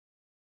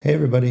Hey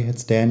everybody,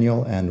 it's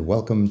Daniel, and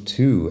welcome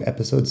to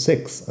episode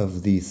 6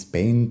 of the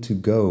Spain to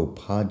Go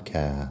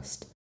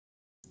podcast.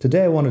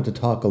 Today I wanted to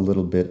talk a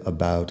little bit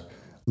about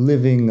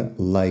living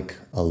like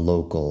a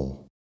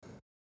local,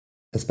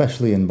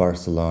 especially in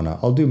Barcelona.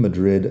 I'll do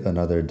Madrid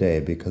another day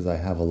because I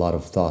have a lot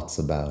of thoughts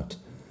about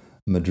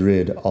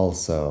Madrid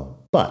also.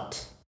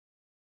 But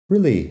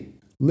really,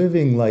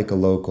 living like a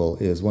local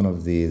is one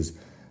of these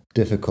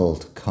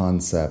difficult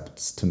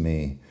concepts to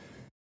me.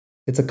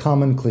 It's a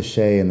common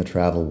cliche in the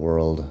travel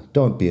world.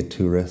 Don't be a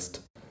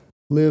tourist.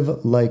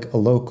 Live like a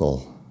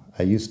local.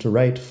 I used to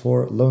write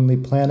for Lonely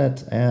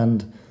Planet,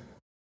 and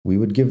we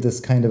would give this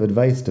kind of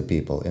advice to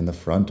people in the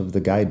front of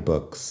the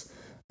guidebooks.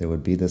 There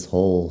would be this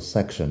whole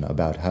section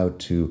about how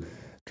to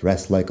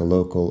dress like a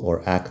local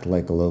or act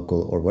like a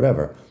local or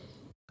whatever.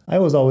 I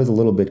was always a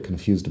little bit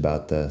confused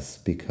about this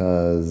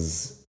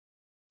because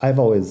I've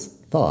always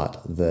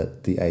thought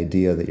that the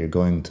idea that you're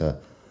going to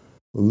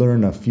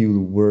learn a few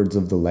words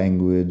of the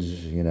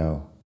language,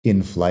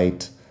 in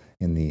flight,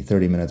 in the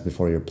 30 minutes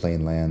before your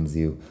plane lands,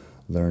 you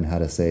learn how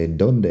to say,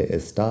 ¿Dónde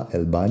está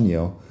el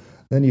baño?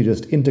 Then you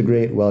just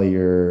integrate while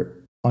you're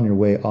on your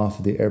way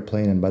off the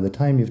airplane, and by the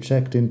time you've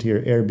checked into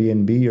your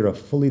Airbnb, you're a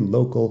fully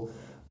local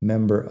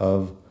member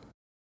of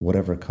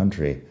whatever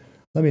country.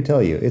 Let me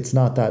tell you, it's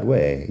not that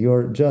way.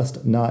 You're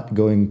just not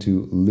going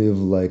to live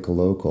like a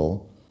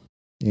local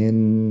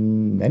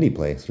in any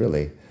place,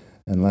 really,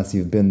 unless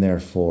you've been there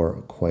for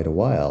quite a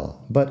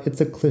while. But it's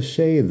a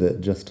cliche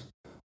that just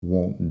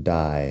won't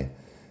die.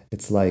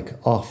 It's like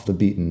off the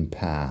beaten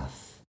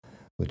path,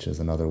 which is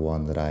another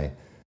one that I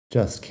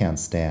just can't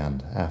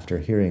stand after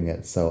hearing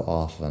it so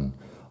often.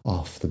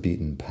 Off the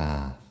beaten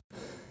path.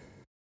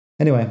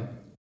 Anyway,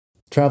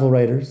 travel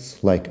writers,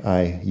 like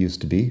I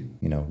used to be,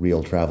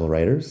 real travel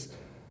writers,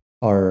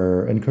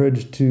 are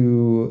encouraged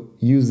to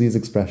use these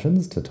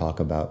expressions to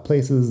talk about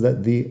places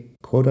that the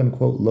quote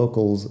unquote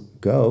locals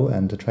go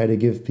and to try to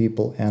give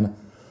people an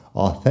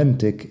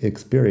authentic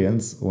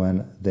experience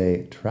when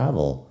they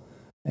travel.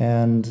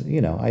 And,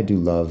 I do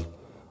love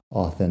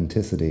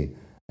authenticity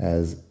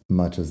as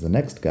much as the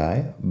next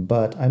guy,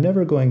 but I'm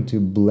never going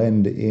to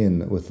blend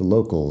in with the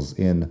locals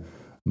in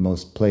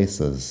most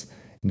places.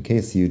 In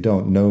case you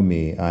don't know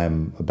me,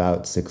 I'm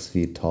about 6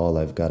 feet tall.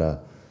 I've got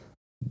a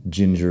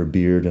ginger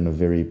beard and a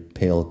very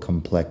pale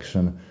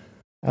complexion.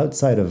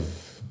 Outside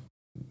of,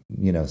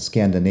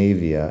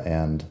 Scandinavia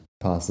and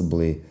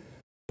possibly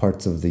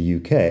parts of the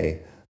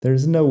UK,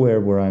 there's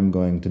nowhere where I'm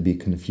going to be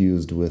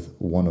confused with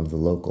one of the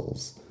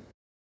locals.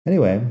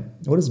 Anyway,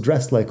 what does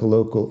dress like a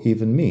local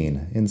even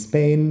mean? In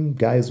Spain,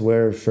 guys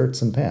wear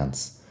shirts and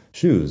pants.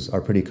 Shoes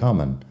are pretty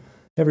common.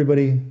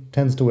 Everybody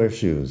tends to wear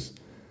shoes.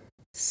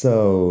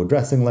 So,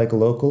 dressing like a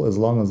local, as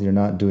long as you're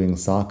not doing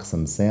socks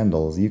and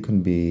sandals, you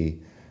can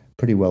be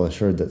pretty well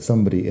assured that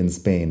somebody in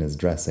Spain is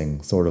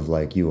dressing sort of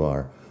like you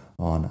are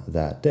on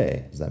that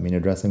day. Does that mean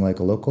you're dressing like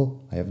a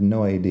local? I have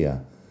no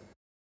idea.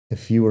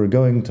 If you were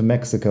going to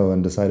Mexico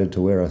and decided to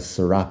wear a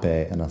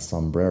serape and a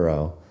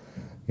sombrero,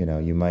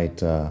 you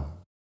might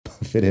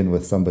fit in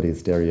with somebody's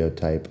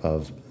stereotype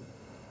of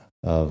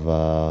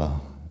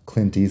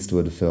Clint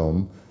Eastwood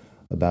film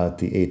about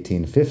the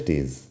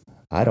 1850s.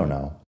 I don't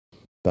know,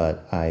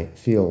 but I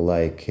feel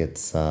like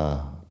it's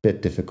a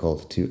bit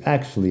difficult to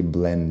actually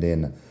blend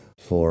in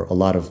for a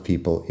lot of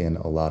people in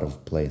a lot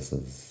of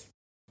places.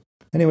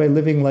 Anyway,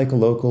 living like a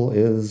local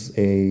is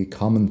a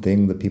common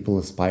thing that people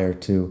aspire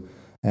to,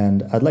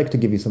 and I'd like to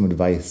give you some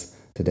advice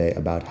today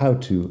about how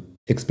to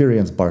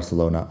experience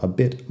Barcelona a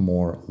bit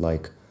more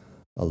like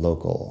a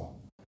local.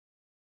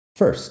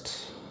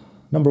 First,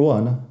 number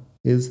one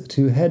is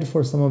to head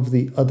for some of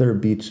the other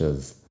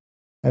beaches.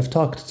 I've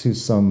talked to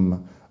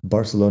some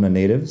Barcelona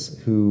natives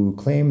who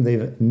claim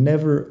they've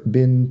never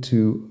been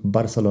to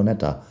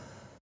Barceloneta,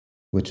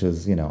 which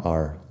is,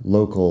 our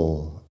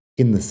local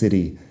in the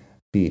city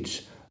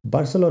beach.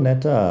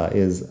 Barceloneta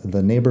is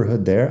the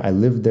neighborhood there. I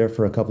lived there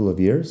for a couple of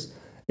years.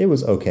 It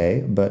was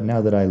okay, but now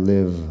that I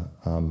live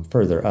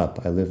further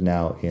up, I live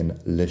now in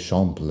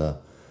L'Eixample,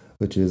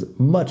 which is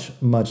much,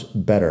 much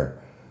better.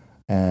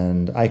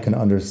 And I can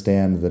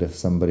understand that if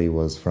somebody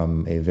was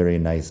from a very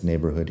nice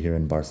neighborhood here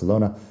in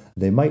Barcelona,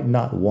 they might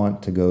not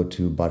want to go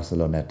to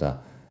Barceloneta.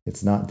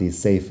 It's not the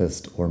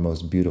safest or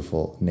most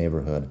beautiful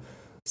neighborhood.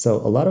 So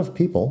a lot of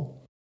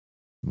people,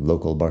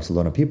 local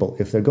Barcelona people,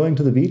 if they're going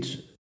to the beach,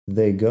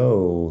 they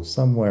go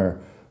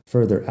somewhere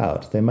further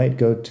out. They might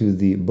go to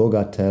the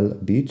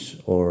Bogatel beach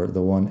or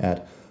the one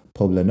at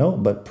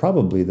Poblenou, but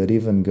probably they'd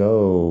even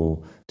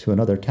go to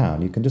another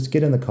town. You can just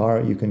get in the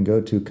car, you can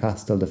go to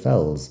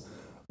Castelldefels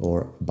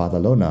or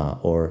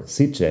Badalona or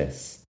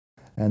Sitges.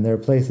 And there are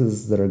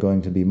places that are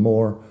going to be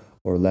more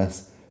or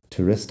less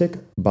touristic.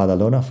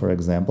 Badalona, for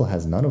example,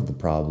 has none of the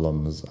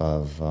problems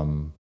of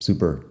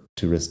super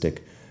touristic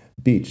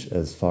beach.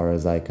 As far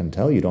as I can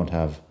tell, you don't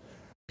have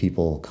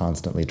people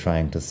constantly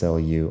trying to sell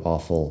you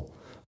awful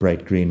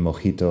bright green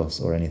mojitos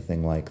or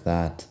anything like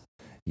that.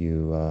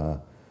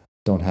 You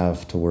don't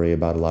have to worry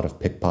about a lot of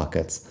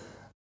pickpockets.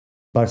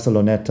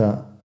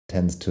 Barceloneta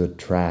tends to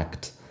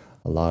attract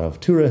a lot of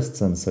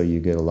tourists, and so you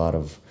get a lot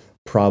of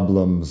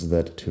problems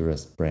that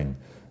tourists bring.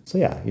 So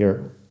yeah,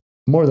 you're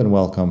more than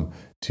welcome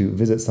to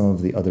visit some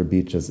of the other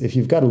beaches. If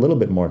you've got a little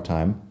bit more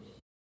time,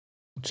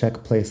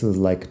 check places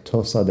like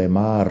Tossa de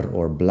Mar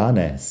or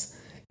Blanes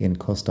in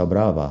Costa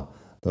Brava.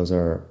 Those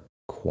are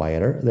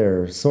quieter.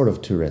 They're sort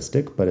of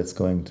touristic, but it's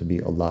going to be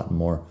a lot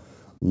more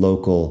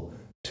local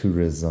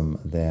tourism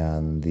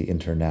than the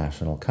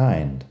international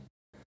kind.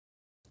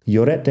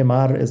 Lloret de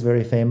Mar is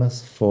very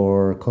famous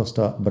for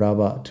Costa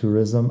Brava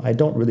tourism. I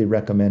don't really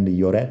recommend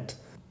Lloret.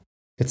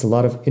 It's a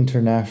lot of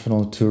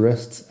international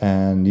tourists,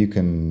 and you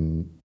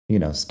can,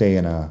 stay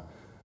in a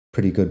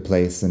pretty good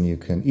place and you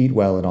can eat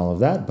well and all of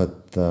that,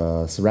 but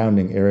the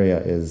surrounding area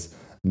is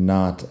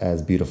not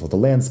as beautiful. The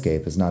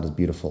landscape is not as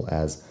beautiful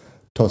as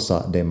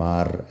Tossa de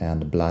Mar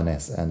and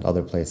Blanes and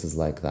other places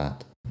like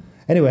that.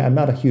 Anyway, I'm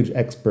not a huge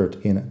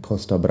expert in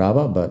Costa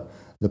Brava, but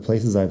the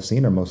places I've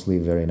seen are mostly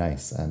very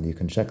nice, and you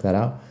can check that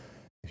out.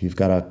 If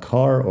you've got a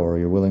car or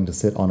you're willing to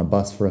sit on a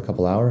bus for a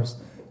couple hours,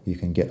 you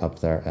can get up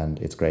there and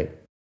it's great.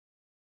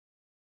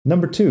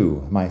 Number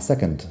 2, my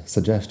second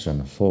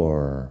suggestion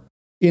for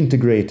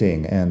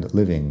integrating and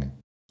living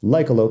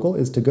like a local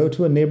is to go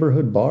to a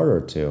neighborhood bar or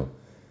two.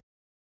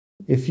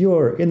 If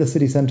you're in the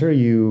city center,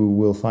 you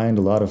will find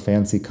a lot of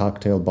fancy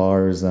cocktail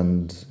bars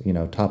and,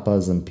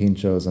 tapas and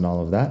pinchos and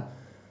all of that.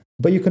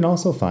 But you can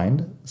also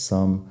find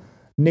some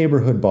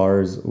neighborhood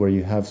bars where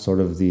you have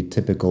sort of the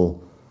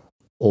typical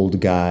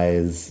old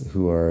guys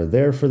who are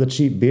there for the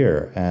cheap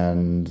beer.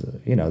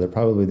 And, they're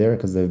probably there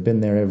because they've been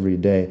there every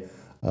day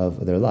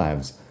of their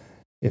lives.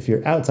 If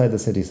you're outside the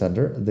city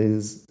center,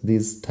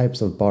 these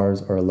types of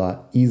bars are a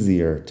lot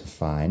easier to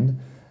find,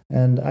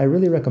 and I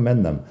really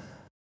recommend them.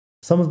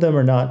 Some of them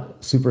are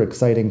not super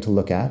exciting to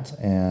look at,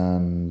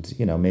 and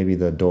maybe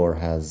the door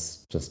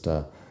has just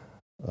a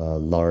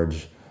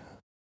large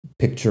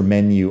picture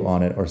menu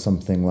on it or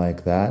something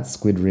like that.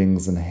 Squid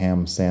rings and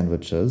ham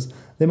sandwiches.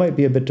 They might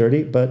be a bit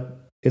dirty, but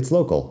it's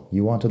local.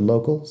 You wanted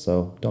local,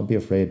 so don't be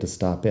afraid to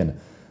stop in.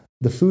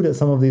 The food at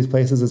some of these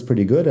places is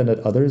pretty good, and at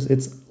others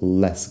it's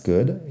less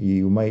good.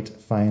 You might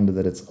find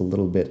that it's a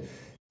little bit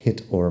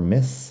hit or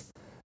miss,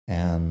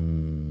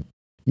 and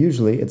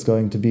usually it's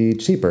going to be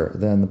cheaper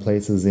than the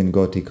places in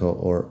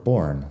Gotico or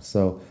Born.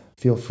 So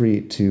feel free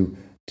to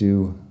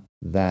do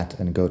that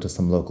and go to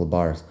some local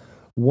bars.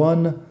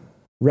 One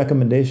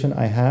recommendation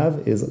I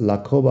have is La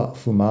Cova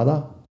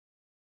Fumada,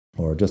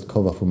 or just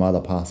Cova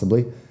Fumada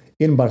possibly,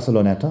 in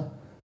Barceloneta.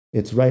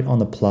 It's right on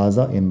the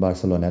plaza in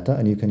Barceloneta,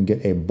 and you can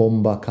get a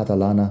bomba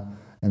catalana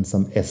and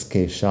some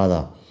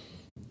esqueixada.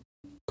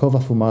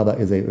 Cova Fumada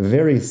is a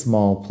very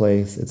small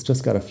place. It's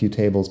just got a few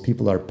tables.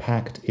 People are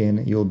packed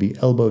in. You'll be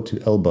elbow to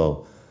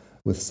elbow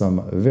with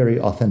some very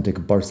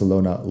authentic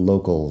Barcelona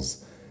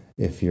locals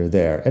if you're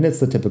there. And it's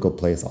the typical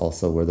place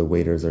also where the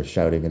waiters are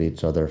shouting at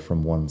each other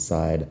from one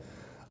side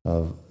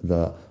of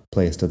the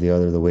place to the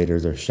other. The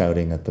waiters are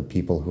shouting at the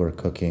people who are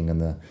cooking, and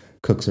the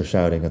cooks are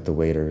shouting at the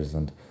waiters,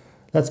 and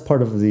that's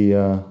part of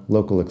the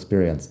local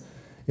experience.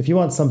 If you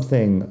want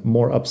something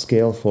more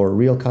upscale for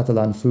real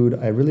Catalan food,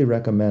 I really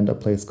recommend a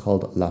place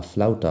called La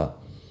Flauta.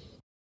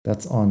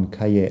 That's on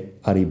Calle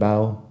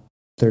Aribau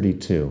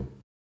 32.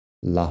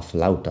 La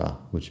Flauta,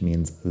 which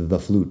means the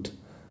flute,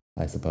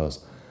 I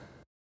suppose.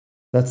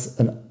 That's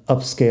an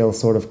upscale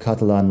sort of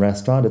Catalan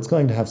restaurant. It's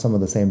going to have some of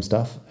the same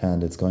stuff,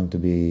 and it's going to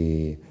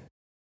be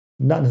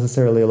not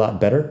necessarily a lot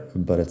better,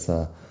 but it's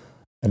an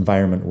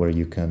environment where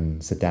you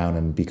can sit down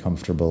and be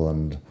comfortable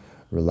and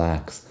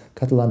relax.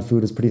 Catalan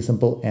food is pretty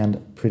simple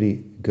and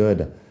pretty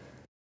good.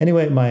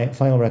 Anyway, my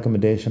final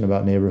recommendation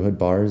about neighborhood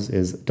bars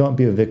is don't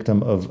be a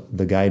victim of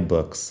the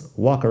guidebooks.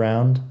 Walk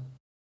around,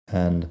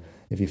 and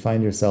if you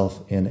find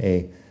yourself in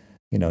a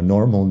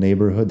normal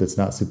neighborhood that's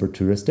not super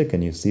touristic,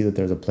 and you see that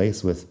there's a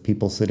place with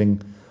people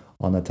sitting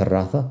on the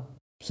terraza,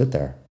 sit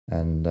there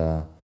and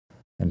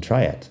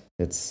try it.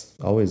 It's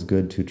always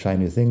good to try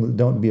new things.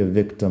 Don't be a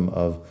victim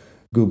of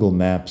Google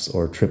Maps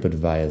or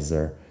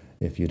TripAdvisor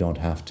if you don't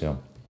have to.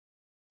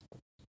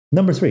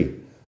 Number 3,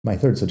 my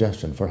third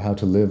suggestion for how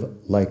to live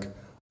like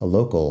a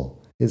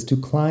local is to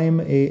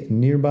climb a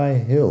nearby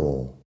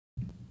hill.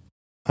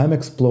 I'm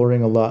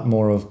exploring a lot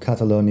more of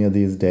Catalonia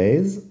these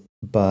days,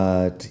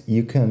 but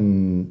you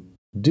can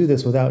do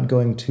this without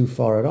going too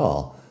far at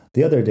all.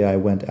 The other day I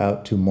went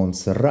out to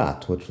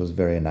Montserrat, which was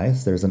very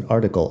nice. There's an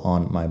article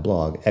on my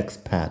blog,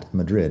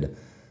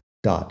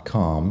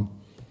 expatmadrid.com,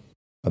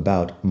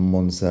 about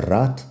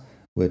Montserrat,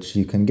 which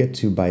you can get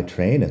to by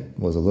train. It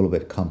was a little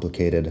bit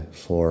complicated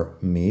for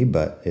me,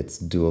 but it's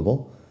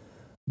doable.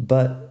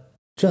 But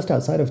just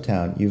outside of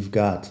town, you've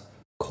got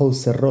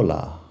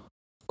Collserola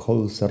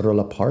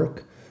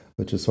Park,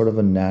 which is sort of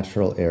a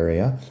natural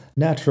area.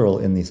 Natural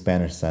in the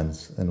Spanish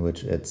sense, in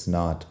which it's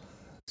not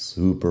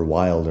super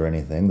wild or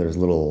anything. There's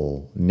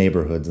little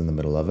neighborhoods in the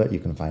middle of it. You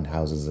can find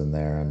houses in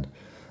there, and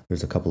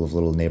there's a couple of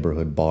little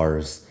neighborhood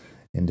bars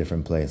in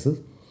different places.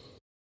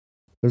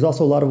 There's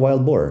also a lot of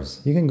wild boars.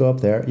 You can go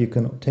up there. You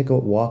can take a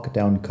walk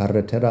down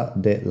Carretera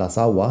de las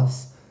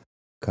Aguas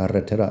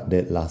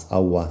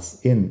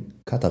in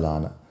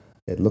Catalan.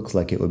 It looks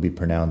like it would be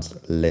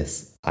pronounced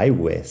Les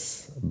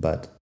Aigües,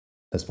 but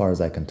as far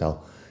as I can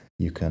tell,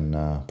 you can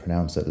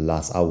pronounce it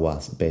Las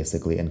Aguas,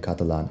 basically, in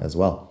Catalan as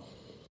well.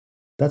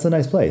 That's a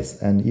nice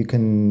place, and you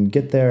can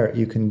get there.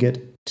 You can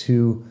get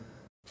to,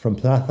 from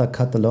Plaza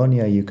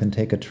Catalonia, you can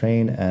take a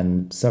train,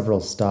 and several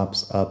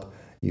stops up,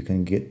 you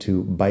can get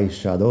to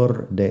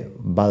Baixador de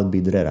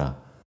Vallvidrera,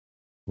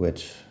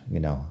 which,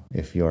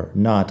 if you're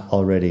not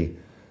already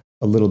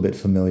a little bit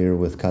familiar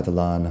with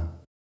Catalan,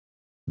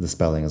 the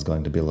spelling is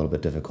going to be a little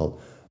bit difficult,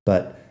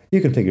 but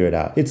you can figure it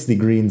out. It's the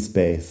green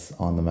space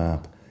on the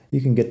map.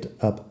 You can get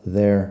up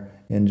there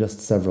in just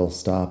several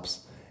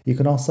stops. You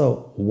can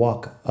also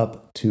walk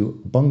up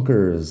to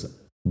bunkers,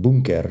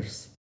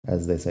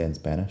 as they say in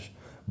Spanish.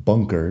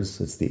 Bunkers,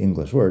 it's the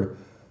English word,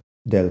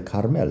 del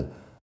Carmel.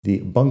 The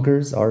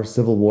bunkers are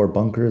Civil War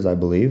bunkers, I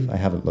believe. I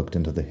haven't looked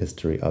into the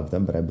history of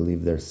them, but I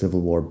believe they're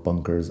Civil War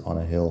bunkers on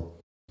a hill,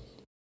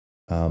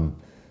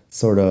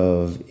 sort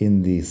of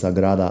in the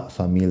Sagrada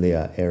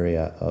Familia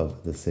area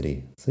of the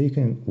city. So you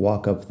can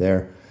walk up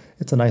there.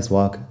 It's a nice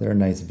walk. There are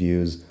nice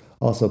views.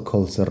 Also,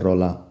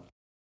 Collserola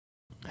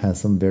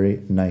has some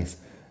very nice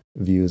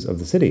views of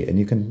the city, and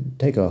you can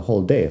take a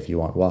whole day if you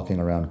want walking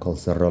around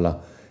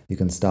Collserola. You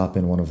can stop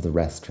in one of the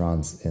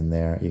restaurants in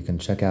there. You can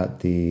check out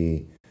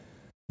the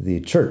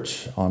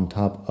church on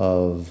top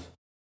of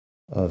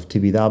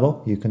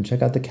Tibidabo. You can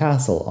check out the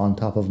castle on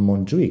top of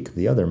Montjuic,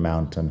 the other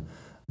mountain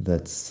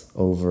that's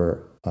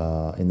over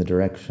in the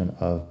direction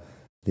of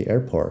the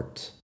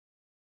airport.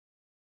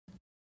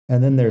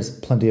 And then there's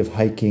plenty of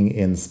hiking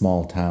in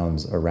small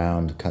towns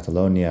around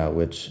Catalonia,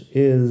 which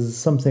is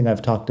something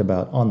I've talked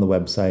about on the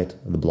website,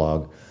 the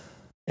blog,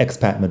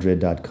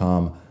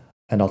 expatmadrid.com,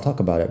 and I'll talk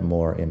about it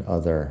more in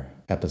other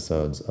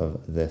episodes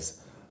of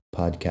this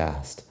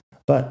podcast.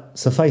 But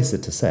suffice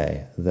it to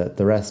say that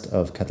the rest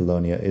of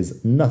Catalonia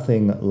is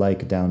nothing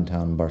like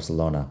downtown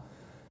Barcelona.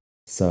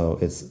 So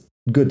it's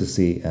good to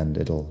see, and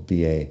it'll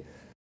be a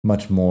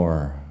much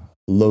more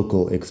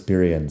local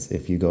experience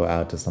if you go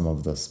out to some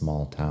of the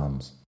small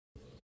towns.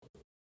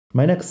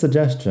 My next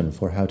suggestion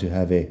for how to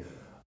have a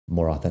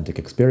more authentic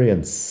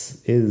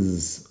experience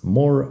is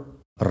more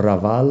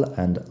Raval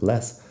and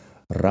less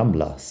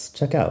Ramblas.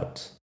 Check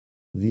out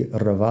the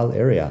Raval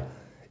area.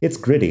 It's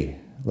gritty.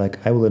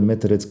 I will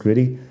admit that it's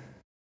gritty.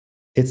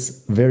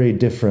 It's very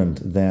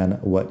different than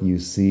what you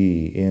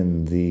see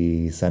in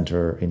the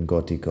center in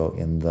Gótico,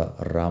 in the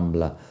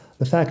Rambla.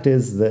 The fact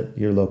is that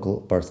your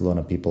local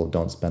Barcelona people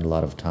don't spend a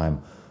lot of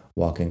time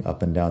walking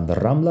up and down the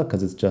Rambla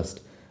because it's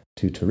just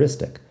too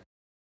touristic.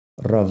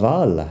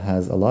 Raval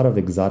has a lot of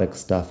exotic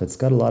stuff. It's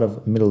got a lot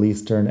of Middle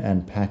Eastern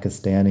and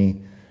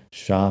Pakistani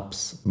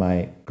shops.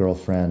 My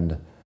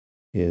girlfriend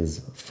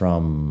is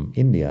from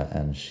India,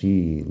 and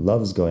she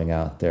loves going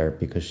out there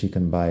because she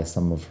can buy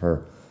some of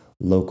her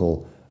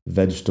local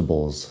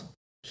vegetables.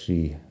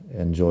 She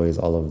enjoys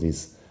all of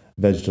these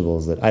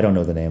vegetables that I don't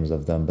know the names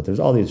of them, but there's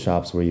all these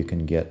shops where you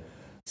can get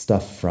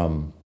stuff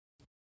from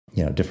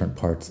different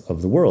parts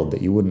of the world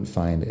that you wouldn't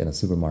find in a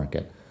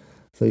supermarket.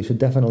 So you should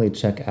definitely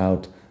check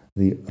out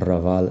the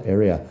Raval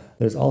area.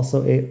 There's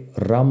also a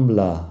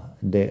Rambla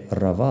de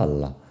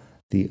Raval.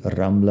 The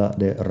Rambla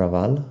de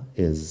Raval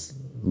is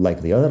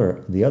like the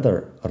other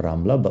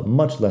Rambla, but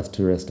much less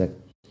touristic,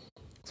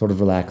 sort of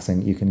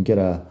relaxing. You can get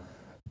a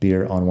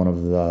beer on one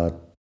of the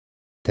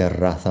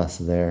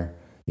terrazas there.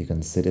 You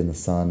can sit in the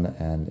sun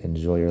and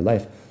enjoy your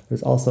life.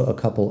 There's also a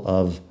couple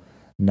of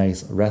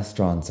nice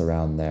restaurants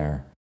around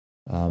there.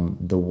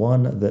 The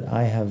one that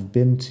I have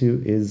been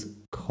to is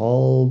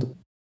called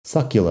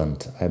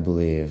Succulent, I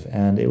believe,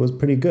 and it was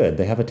pretty good.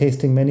 They have a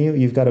tasting menu.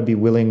 You've got to be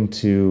willing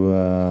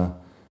to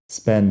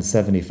spend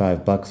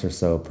 $75 or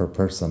so per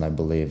person, I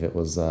believe. It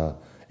was an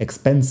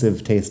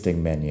expensive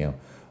tasting menu,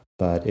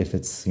 but if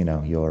it's,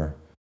 your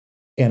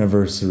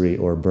anniversary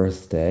or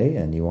birthday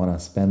and you want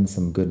to spend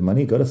some good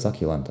money, go to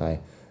Succulent.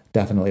 I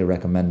definitely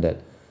recommend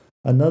it.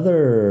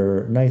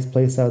 Another nice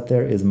place out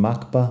there is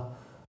MACBA,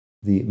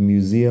 the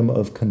Museum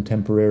of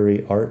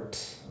Contemporary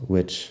Art,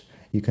 which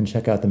you can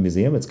check out the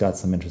museum. It's got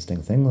some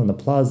interesting things. And the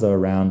plaza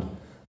around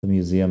the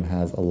museum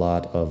has a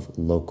lot of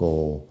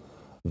local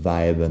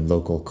vibe and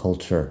local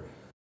culture.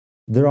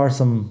 There are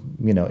some,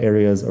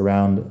 areas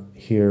around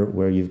here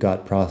where you've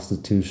got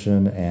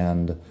prostitution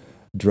and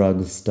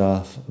drug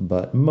stuff,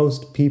 but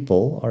most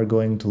people are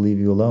going to leave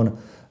you alone.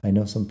 I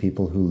know some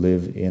people who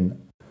live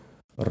in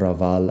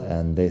Raval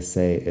and they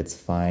say it's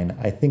fine.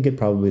 I think it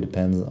probably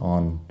depends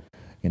on,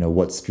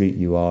 what street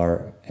you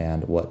are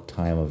and what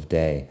time of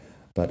day.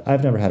 But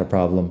I've never had a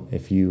problem.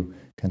 If you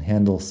can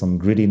handle some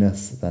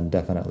grittiness, then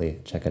definitely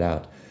check it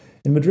out.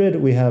 In Madrid,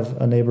 we have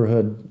a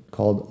neighborhood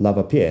called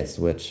Lavapiés,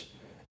 which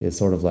is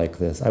sort of like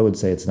this. I would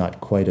say it's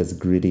not quite as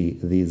gritty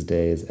these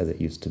days as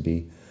it used to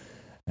be.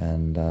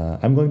 And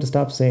I'm going to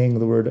stop saying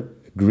the word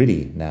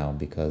gritty now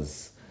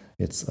because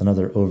it's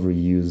another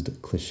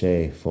overused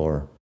cliche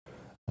for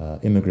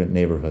immigrant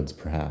neighborhoods,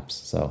 perhaps.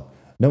 So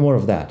no more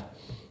of that.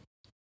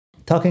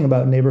 Talking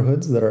about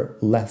neighborhoods that are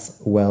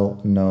less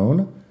well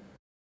known,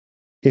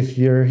 if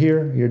you're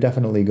here, you're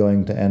definitely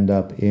going to end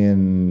up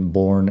in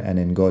Born and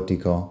in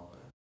Gótico.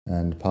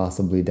 and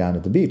possibly down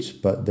at the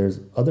beach, but there's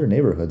other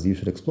neighborhoods you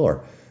should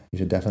explore. You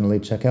should definitely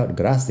check out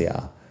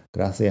Gracia.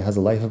 Gracia has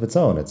a life of its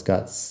own. It's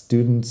got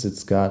students,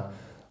 it's got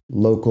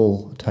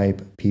local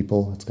type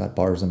people, it's got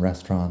bars and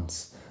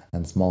restaurants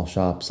and small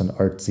shops and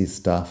artsy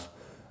stuff.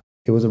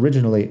 It was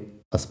originally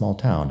a small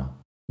town,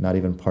 not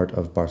even part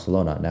of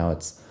Barcelona. Now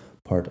it's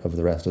part of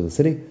the rest of the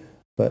city,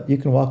 but you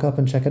can walk up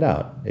and check it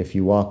out. If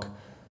you walk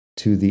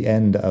to the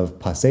end of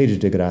Passeig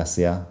de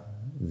Gracia,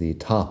 the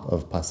top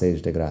of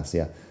Passeig de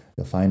Gracia,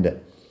 you'll find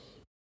it.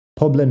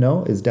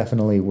 Poblenou is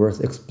definitely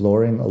worth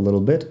exploring a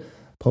little bit.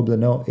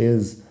 Poblenou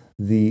is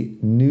the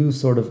new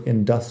sort of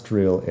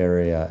industrial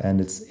area, and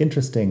it's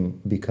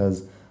interesting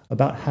because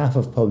about half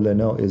of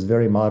Poblenou is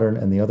very modern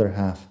and the other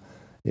half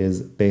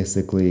is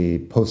basically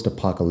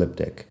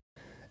post-apocalyptic.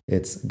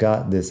 It's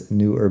got this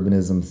new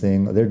urbanism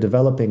thing. They're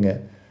developing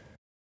it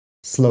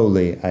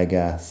slowly, I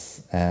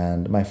guess,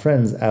 and my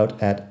friends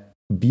out at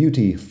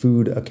Beauty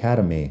Food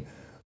Academy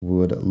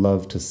would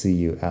love to see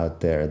you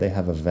out there. They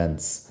have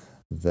events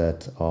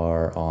that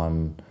are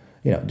on,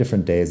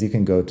 different days. You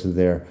can go to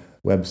their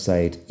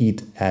website,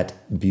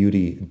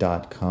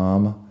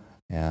 eatatbeauty.com,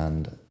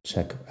 and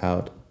check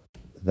out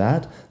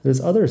that.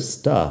 There's other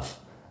stuff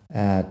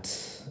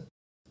at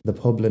the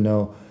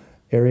Poblenou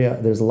area.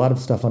 There's a lot of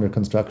stuff under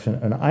construction,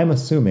 and I'm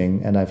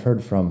assuming, and I've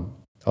heard from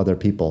other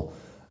people,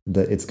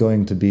 that it's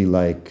going to be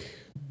like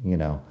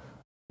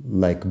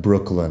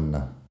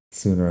Brooklyn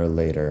sooner or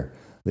later,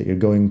 that you're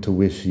going to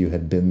wish you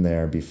had been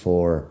there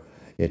before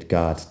it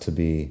got to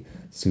be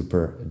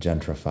super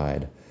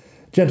gentrified.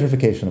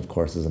 Gentrification, of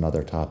course, is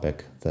another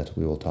topic that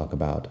we will talk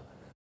about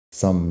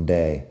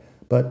someday.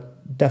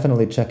 But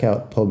definitely check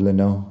out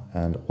Poblenou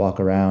and walk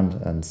around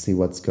and see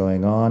what's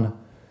going on.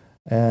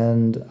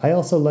 And I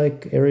also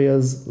like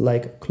areas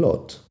like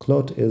Clot.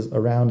 Clot is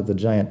around the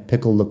giant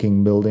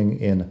pickle-looking building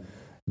in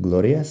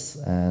Gloriès,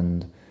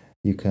 and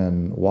you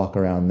can walk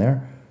around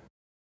there,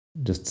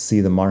 just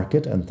see the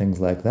market and things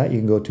like that. You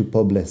can go to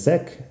Poble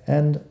Sec,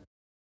 and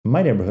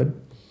my neighborhood,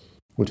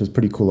 which is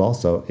pretty cool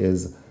also,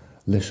 is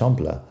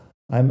L'Eixample.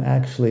 I'm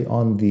actually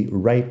on the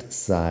right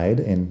side.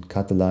 In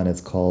Catalan,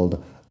 it's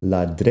called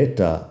La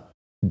Dreta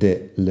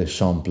de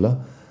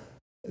L'Eixample.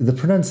 The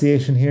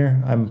pronunciation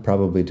here, I'm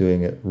probably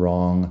doing it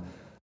wrong.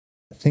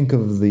 Think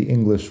of the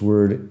English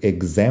word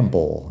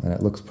example, and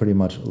it looks pretty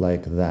much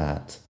like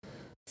that.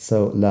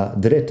 So La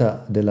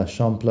Dreta de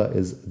L'Eixample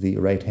is the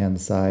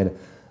right-hand side.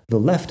 The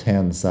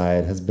left-hand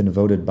side has been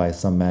voted by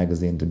some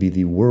magazine to be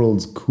the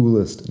world's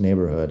coolest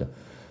neighborhood.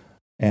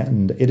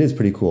 And it is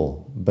pretty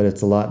cool, but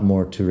it's a lot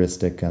more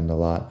touristic and a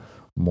lot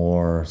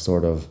more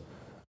sort of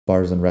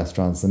bars and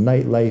restaurants and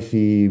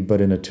nightlife-y, but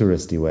in a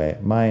touristy way.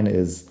 Mine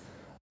is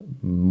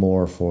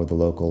more for the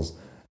locals,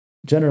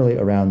 generally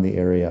around the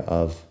area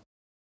of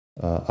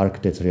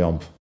Arc de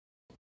Triomphe.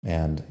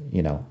 And,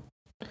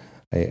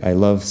 I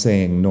love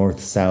saying north,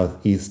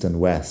 south, east, and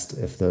west,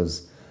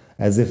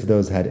 as if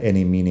those had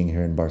any meaning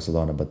here in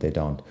Barcelona, but they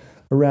don't.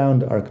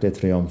 Around Arc de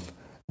Triomphe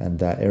and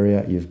that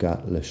area, you've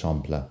got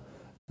L'Eixample.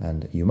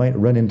 And you might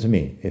run into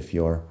me if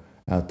you're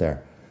out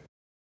there.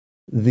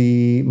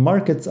 The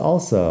markets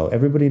also,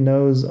 everybody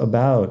knows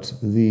about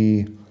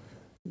the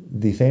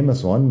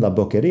famous one, La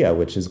Boqueria,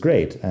 which is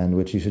great and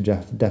which you should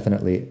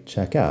definitely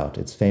check out.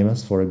 It's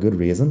famous for a good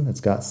reason.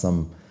 It's got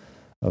some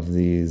of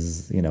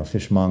these,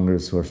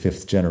 fishmongers who are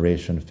fifth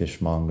generation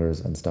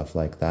fishmongers and stuff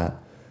like that.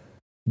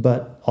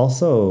 But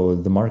also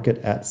the market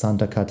at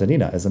Santa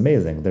Caterina is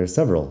amazing. There are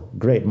several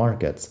great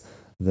markets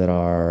that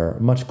are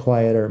much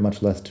quieter,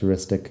 much less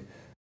touristic,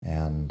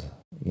 and,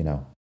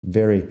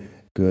 very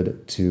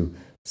good to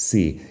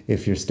see.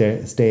 If you're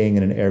staying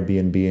in an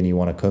Airbnb and you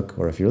want to cook,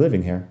 or if you're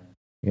living here,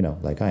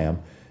 like I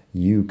am,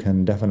 you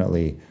can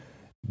definitely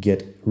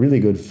get really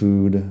good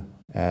food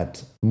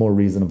at more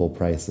reasonable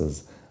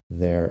prices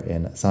there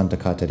in Santa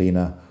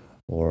Caterina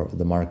or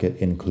the market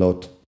in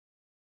Clot,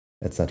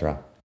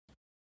 etc.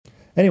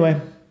 Anyway,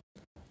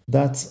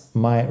 that's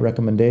my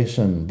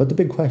recommendation. But the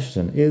big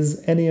question,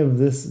 is any of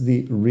this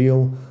the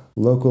real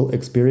local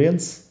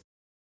experience?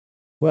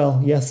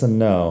 Well, yes and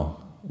no.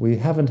 We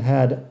haven't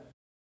had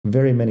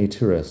very many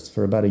tourists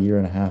for about a year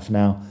and a half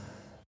now.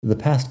 The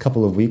past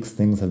couple of weeks,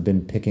 things have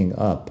been picking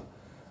up.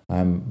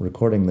 I'm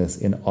recording this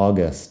in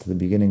August, the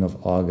beginning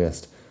of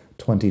August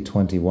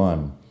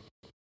 2021.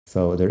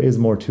 So there is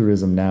more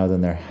tourism now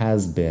than there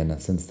has been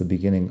since the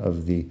beginning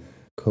of the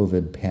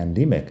COVID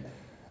pandemic.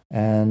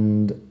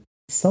 And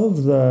some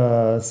of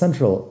the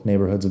central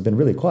neighborhoods have been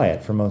really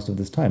quiet for most of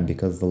this time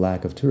because of the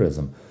lack of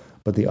tourism.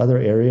 But the other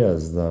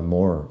areas, the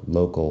more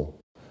local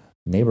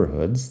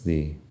neighborhoods,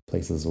 the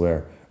places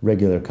where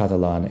regular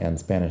Catalan and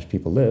Spanish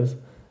people live,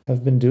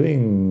 have been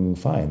doing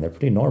fine. They're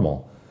pretty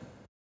normal.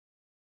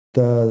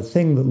 The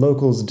thing that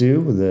locals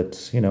do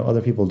that,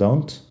 other people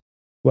don't,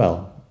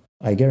 well,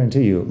 I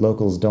guarantee you,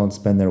 locals don't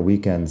spend their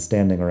weekends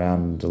standing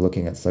around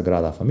looking at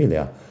Sagrada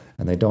Familia,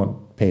 and they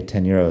don't pay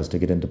 10 euros to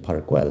get into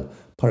Parc Güell.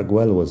 Parc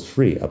Güell was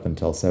free up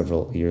until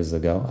several years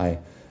ago. I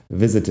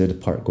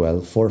visited Parc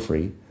Güell for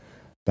free.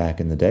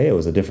 Back in the day, it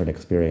was a different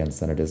experience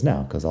than it is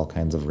now, because all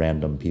kinds of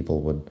random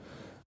people would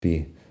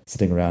be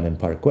sitting around in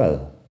Park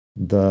Güell.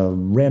 The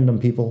random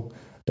people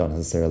don't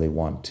necessarily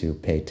want to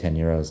pay 10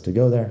 euros to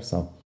go there,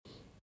 so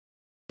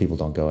people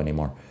don't go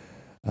anymore.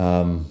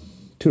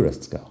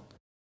 Tourists go.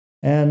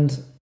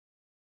 And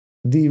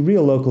the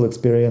real local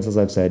experience, as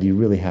I've said, you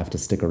really have to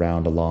stick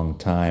around a long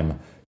time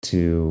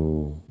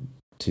to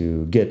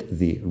get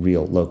the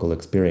real local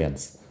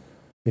experience.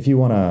 If you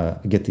want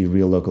to get the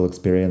real local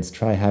experience,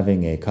 try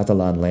having a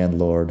Catalan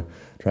landlord,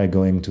 try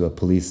going to a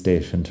police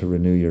station to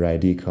renew your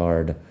ID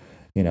card.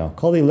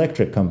 Call the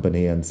electric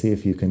company and see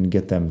if you can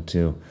get them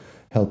to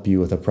help you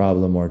with a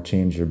problem or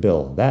change your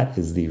bill. That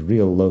is the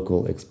real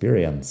local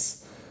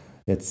experience.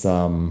 It's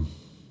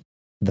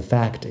the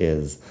fact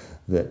is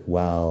that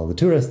while the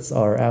tourists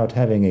are out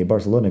having a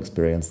Barcelona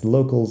experience, the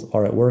locals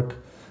are at work,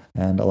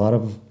 and a lot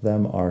of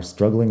them are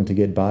struggling to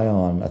get by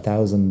on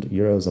 1,000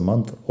 euros a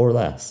month or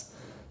less.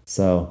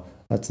 So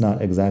that's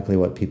not exactly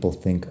what people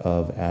think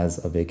of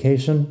as a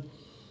vacation.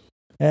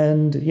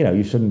 And,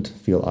 you shouldn't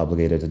feel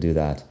obligated to do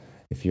that.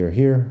 If you're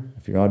here,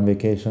 if you're on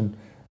vacation,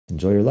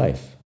 enjoy your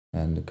life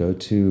and go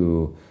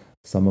to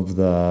some of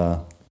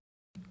the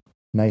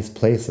nice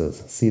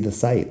places, see the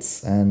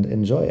sights, and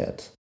enjoy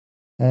it.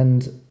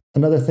 And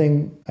another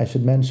thing I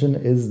should mention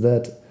is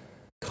that,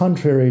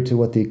 contrary to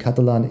what the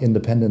Catalan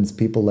independence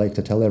people like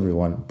to tell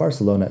everyone,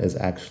 Barcelona is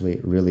actually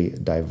really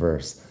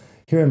diverse.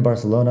 Here in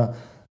Barcelona,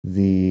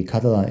 the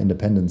Catalan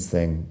independence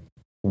thing,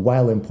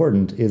 while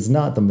important, is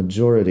not the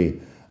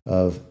majority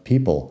of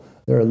people.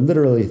 There are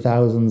literally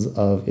thousands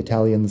of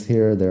Italians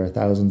here. There are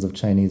thousands of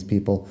Chinese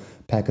people,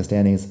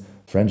 Pakistanis,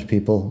 French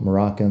people,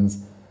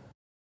 Moroccans,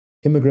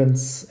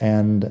 immigrants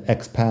and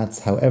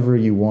expats, however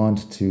you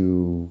want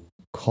to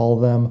call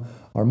them,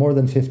 are more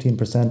than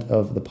 15%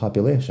 of the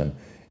population.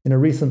 In a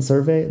recent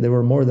survey, there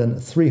were more than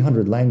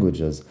 300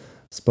 languages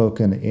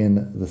spoken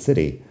in the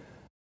city.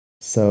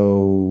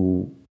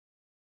 So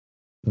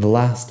the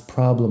last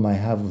problem I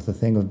have with the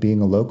thing of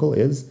being a local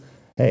is,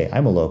 hey,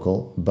 I'm a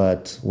local,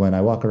 but when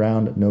I walk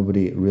around,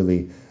 nobody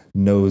really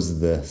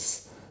knows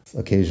this.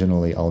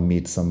 Occasionally, I'll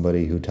meet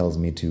somebody who tells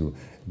me to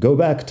go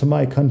back to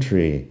my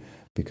country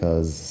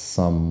because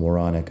some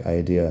moronic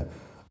idea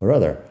or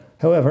other.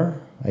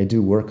 However, I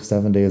do work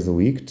 7 days a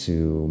week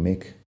to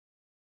make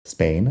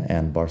Spain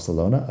and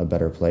Barcelona a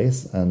better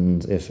place,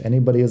 and if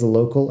anybody is a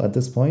local at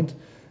this point,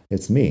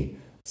 it's me.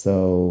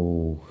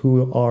 So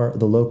who are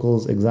the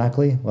locals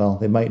exactly? Well,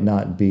 they might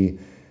not be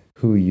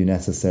who you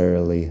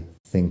necessarily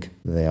think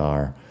they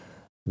are.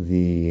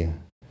 The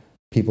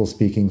people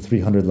speaking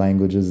 300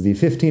 languages, the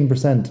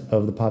 15%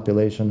 of the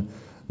population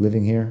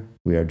living here,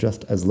 we are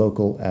just as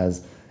local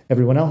as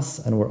everyone else,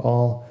 and we're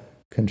all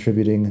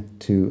contributing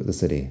to the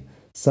city.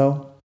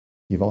 So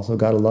you've also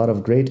got a lot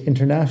of great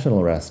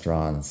international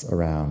restaurants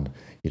around.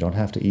 You don't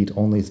have to eat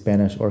only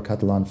Spanish or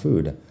Catalan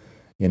food.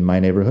 In my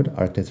neighborhood,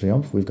 Arc de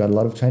Triomphe, we've got a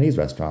lot of Chinese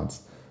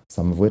restaurants,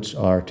 some of which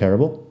are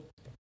terrible,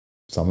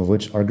 some of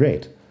which are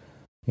great.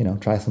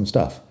 Try some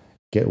stuff.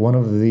 Get one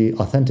of the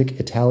authentic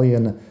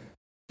Italian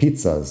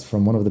pizzas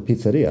from one of the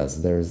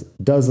pizzerias. There's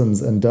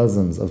dozens and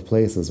dozens of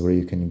places where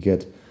you can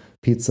get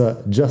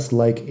pizza just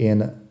like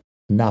in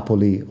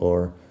Napoli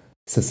or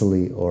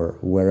Sicily or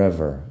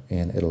wherever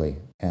in Italy.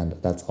 And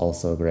that's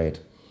also great.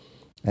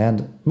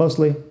 And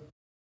mostly,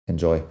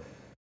 enjoy.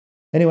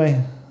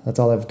 Anyway, that's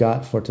all I've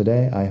got for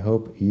today. I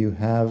hope you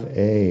have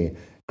a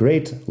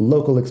great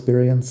local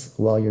experience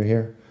while you're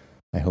here.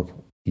 I hope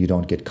you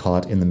don't get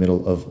caught in the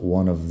middle of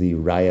one of the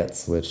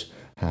riots which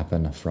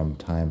happen from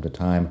time to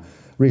time.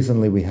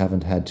 Recently, we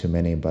haven't had too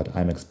many, but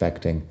I'm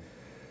expecting,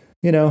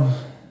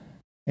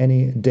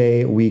 any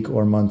day, week,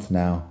 or month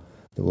now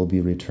that we'll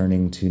be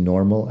returning to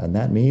normal, and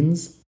that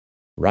means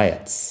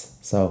riots.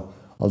 So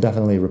I'll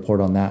definitely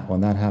report on that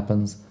when that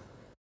happens.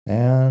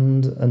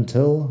 And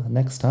until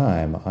next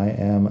time, I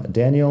am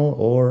Daniel,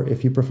 or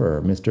if you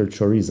prefer, Mr.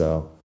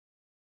 Chorizo,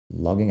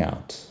 logging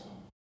out.